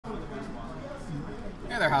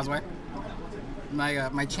there, Houseway.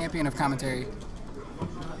 My champion of commentary.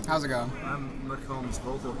 How's it going? I'm McComb's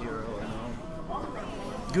vocal hero.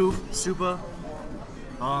 Goof, Supa.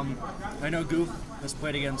 I know Goof has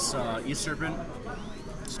played against East Serpent.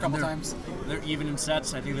 Just a couple times. They're even in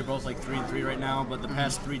sets. I think they're both like 3-3 right now. But the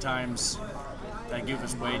past 3 times that Goof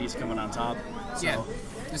has played, he's coming on top. So. Yeah.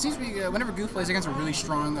 It seems to be whenever Goof plays against a really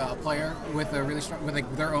strong player with a really strong, with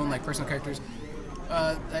like their own like personal characters,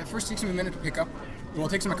 at first it takes him a minute to pick up. Well, it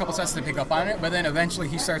takes him a couple sets to pick up on it, but then eventually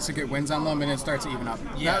he starts to get wins on them and it starts to even up.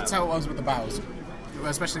 Yeah. That's how it was with the Bowser,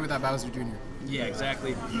 especially with that Bowser Jr. Yeah,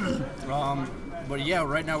 exactly. But yeah,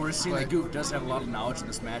 right now we're seeing that Goof does have a lot of knowledge in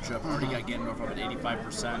this matchup. Already got Ganon up at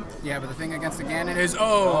 85%. Yeah, but the thing against the Ganon is,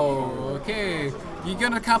 okay. You're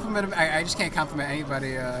going to compliment him. I just can't compliment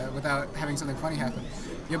anybody without having something funny happen.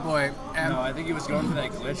 Your boy. No, I think he was going for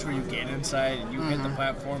that glitch where you get inside and you hit the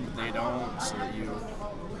platform, but they don't, so that you...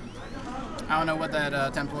 I don't know what that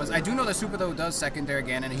attempt was. I do know that Supa, though, does secondary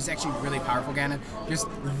Ganon. He's actually really powerful Ganon. Just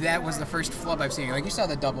that was the first flub I've seen. Like, you saw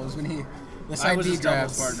the doubles when he... The side D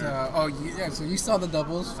grabs. Yeah, so you saw the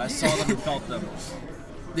doubles. I saw them and felt them.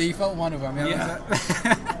 Yeah, you felt one of them. Yeah.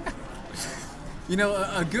 You know,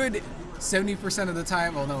 a good 70% of the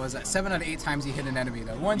time, well, no, was that 7 out of 8 times he hit an enemy,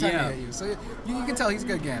 though. One time he hit you. So you can tell he's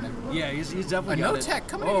good Ganon. Yeah, he's definitely got no tech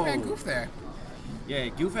coming in and Goof there. Yeah,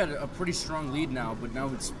 Goof had a pretty strong lead now, but now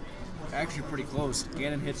it's actually pretty close.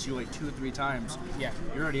 Ganon hits you like 2 or 3 times. Yeah.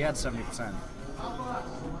 You're already at 70%.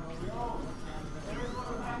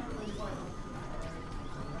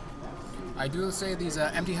 I do say these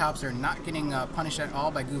empty hops are not getting punished at all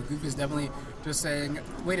by Goof. Goof is definitely just saying,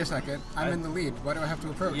 wait a second, I'm in the lead. Why do I have to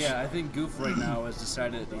approach? Yeah, I think Goof right now has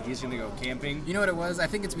decided that he's going to go camping. You know what it was? I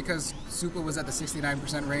think it's because Supa was at the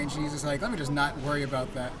 69% range. He's just like, let me just not worry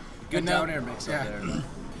about that. Good down air mix up there.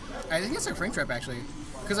 I think it's a frame trap, actually.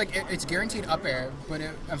 Because like it's guaranteed up air, but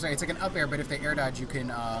I'm sorry, it's like an up air, but if they air dodge, you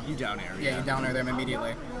can... you down air, yeah. You down air them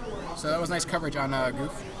immediately. So that was nice coverage on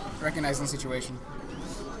Goof, recognizing the situation.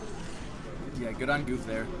 Yeah, good on Goof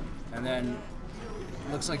there. And then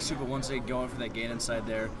looks like Supa once again going for that Ganon side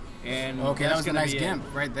there. And okay, that was a nice gimp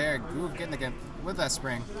right there. Goof getting the gimp with that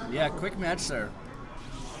spring. Yeah, quick match there.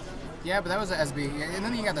 Yeah, but that was a SB. And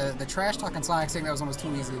then you got the trash talking Sonic saying that was almost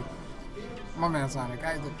too easy. My man Sonic.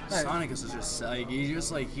 Sonic is just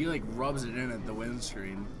like he rubs it in at the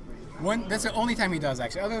windscreen. That's the only time he does,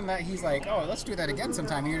 actually. Other than that, he's like, oh, let's do that again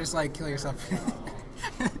sometime. And you're just like, kill yourself.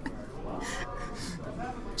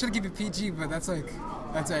 Should keep it PG, but that's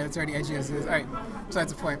already edgy as it is. All right, so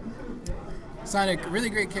that's the point. Sonic, really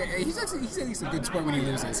great character. He's at least a good sport when he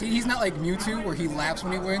loses. He's not like Mewtwo where he laughs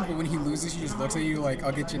when he wins, but when he loses, he just looks at you like,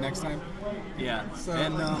 I'll get you next time. Yeah. So,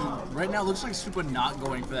 and right now, it looks like Supa not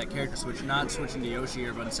going for that character switch, not switching to Yoshi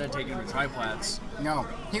here, but instead taking the triplats. No,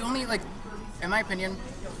 he only in my opinion,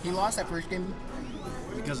 he lost that first game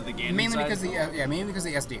because of the Ganon mainly side? because mainly because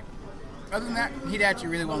of the SD. Other than that, he did actually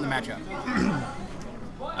really well in the matchup.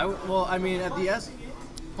 Well, I mean, at the S.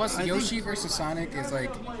 Plus, Yoshi versus Sonic is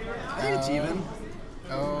like. I think it's even.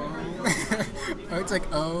 It's like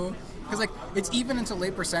because like it's even until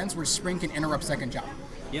late percents where Spring can interrupt second jump.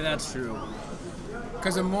 Yeah, that's true.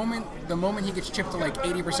 Because the moment he gets chipped to like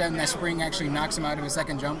 80% and that Spring actually knocks him out of his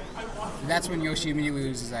second jump, that's when Yoshi immediately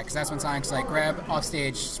loses that. Because that's when Sonic's like, grab off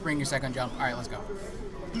stage, Spring your second jump. All right, let's go.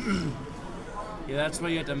 Yeah, that's why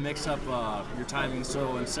you have to mix up your timing.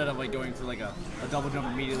 So instead of like going for like a double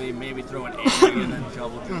jump immediately, maybe throw an A and then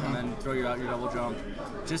double jump, and then throw out your double jump,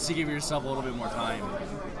 just to give yourself a little bit more time.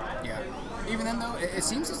 Yeah. Even then, though, it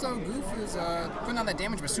seems as though Goof is putting on that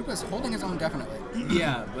damage, but Supa's holding his own definitely.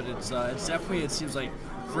 Yeah, but it's definitely, it seems like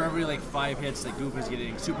for every like 5 hits that Goof is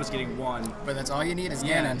getting, Supa's getting 1. But that's all you need is Ganon.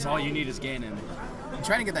 Yeah, that's all you need is Ganon. I'm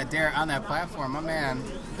trying to get that dare on that platform. My man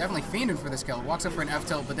definitely fiending for this kill. Walks up for an F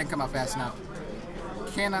tilt, but then come out fast enough.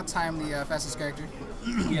 Cannot time the fastest character.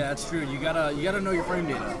 Yeah, that's true. You gotta know your frame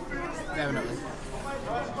data. Definitely.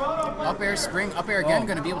 Up air, Spring, up air again.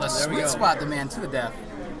 Going to be able to sweet spot the man to the death.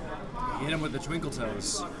 Hit him with the twinkle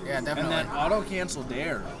toes. Yeah, definitely. And that auto cancel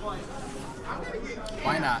dare.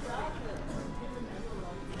 Why not?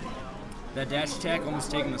 That dash attack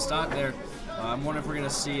almost taking the stock there. I'm wondering if we're gonna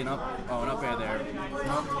see an up air there.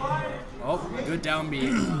 Nope. Oh, good down B.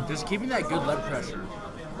 Just keeping that good lead pressure.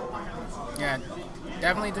 Yeah,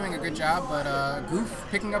 definitely doing a good job, but Goof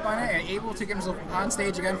picking up on it and able to get himself on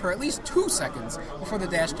stage again for at least 2 seconds before the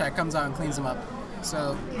dash attack comes out and cleans him up.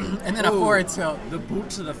 So, and then a forward tilt. The boot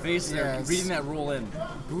to the face there, reading that roll in.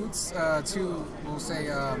 Boots to, we'll say,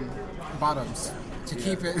 bottoms to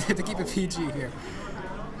keep it PG here.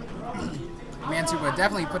 Man, Supa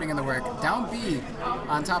definitely putting in the work. Down B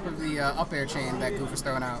on top of the up air chain that Goof was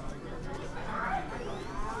throwing out.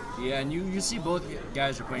 Yeah, and you see both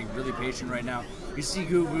guys are playing really patient right now. You see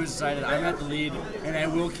Goof, who's decided, I'm at the lead, and I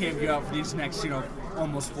will camp you out for these next,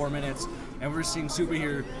 almost 4 minutes. And we're seeing Supa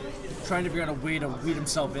here trying to figure out a way to weed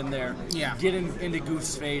himself in there, get into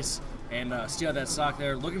Goof's face, and steal that stock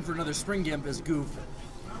there. Looking for another spring gimp as Goof.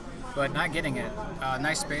 But not getting it.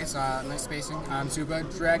 Nice space, nice spacing.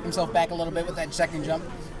 Supa dragged himself back a little bit with that second jump,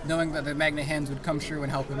 knowing that the magnet hands would come through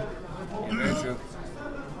and help him. Yeah, very true.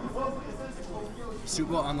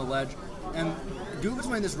 Supa on the ledge. And Goof is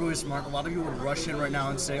playing this really smart. A lot of you would rush in right now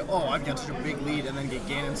and say, oh, I've got such a big lead, and then get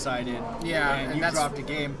Ganon sided. Yeah, and you dropped a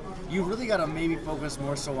game. You really got to maybe focus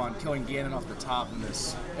more so on killing Ganon off the top in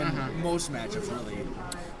this, in most matchups, really.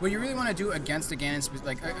 What you really want to do against a Ganon,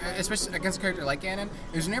 especially against a character like Ganon,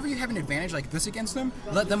 is whenever you have an advantage like this against them,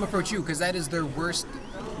 let them approach you, because that is their worst.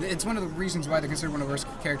 It's one of the reasons why they're considered one of the worst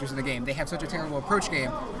characters in the game. They have such a terrible approach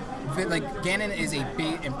game. Like, Ganon is a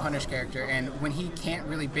bait and punish character, and when he can't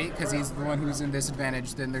really bait because he's the one who's in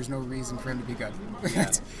disadvantage, then there's no reason for him to be good.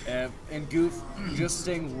 And Goof just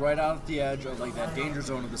staying right out at the edge of like that danger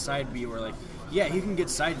zone of the side B, where he can get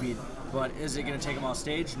side beat, but is it going to take him off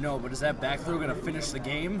stage? No, but is that back throw going to finish the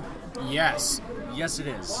game? Yes. Yes, it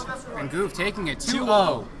is. And Goof taking it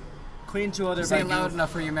 2-0. Clean 2-0 there. Say loud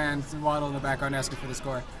enough for you, man. Waddle in the background asking for the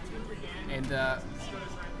score. And,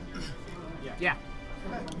 yeah.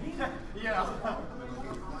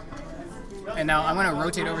 And now I'm going to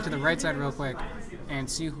rotate over to the right side real quick and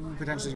see who potentially